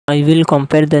I will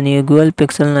compare the new Google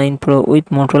Pixel 9 Pro with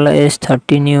Motorola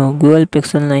S30 New. Google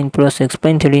Pixel 9 Pro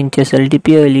 6.3 inches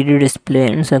LTPO LED display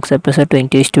and success ratio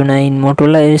 20:9.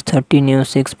 Motorola S30 New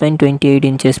 6.28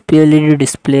 inches PLED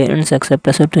display and success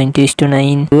ratio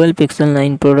 20:9. Google Pixel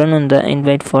 9 Pro run on the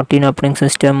Android 14 operating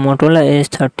system. Motorola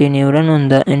S30 New run on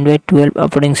the Android 12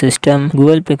 operating system.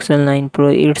 Google Pixel 9 Pro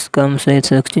it comes with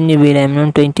 16GB RAM,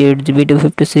 128GB,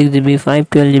 256GB,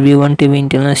 512GB, 1TB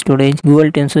internal storage.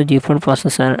 Google Tensor G4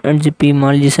 processor, 8GB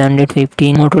Mali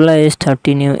G715. Motorola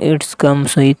S30 New it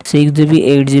comes with 6GB,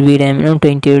 8GB RAM,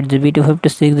 128GB,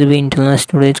 256GB internal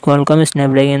storage. Qualcomm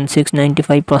Snapdragon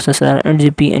 695 processor,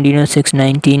 8GB Adreno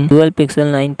 619. Google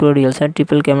Pixel 9 Pro real set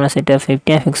triple camera setup,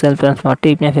 50 MP plus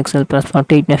 48 MP plus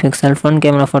 48 MP, front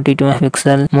camera 42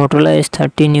 MP. Motorola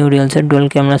S30 New real set dual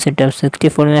camera setup,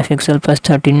 64 MP plus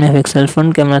 13 MP,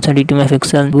 front camera 32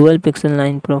 MP. Google Pixel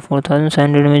 9 Pro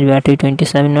 4700 mAh battery,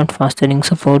 27 watt fast charging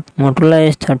support. Motorola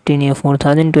S30 Neo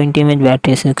 4020 mAh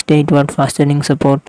battery, 68 watt fast charging support.